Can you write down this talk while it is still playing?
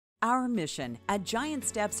Our mission at Giant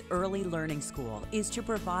Steps Early Learning School is to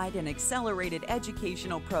provide an accelerated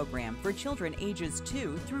educational program for children ages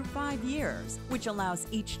 2 through 5 years, which allows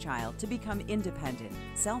each child to become independent,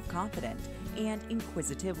 self-confident, and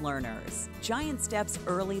inquisitive learners. Giant Steps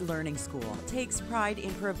Early Learning School takes pride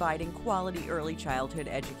in providing quality early childhood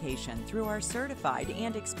education through our certified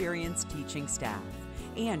and experienced teaching staff,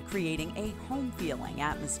 and creating a home-feeling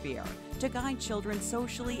atmosphere to guide children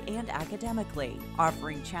socially and academically,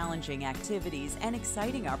 offering challenging activities and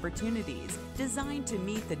exciting opportunities designed to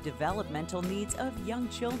meet the developmental needs of young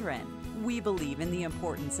children. We believe in the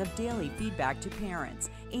importance of daily feedback to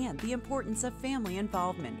parents and the importance of family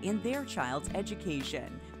involvement in their child's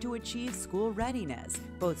education to achieve school readiness,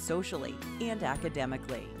 both socially and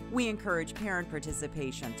academically. We encourage parent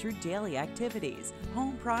participation through daily activities,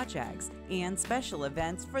 home projects, and special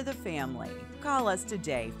events for the family. Call us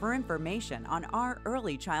today for information on our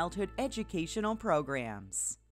early childhood educational programs.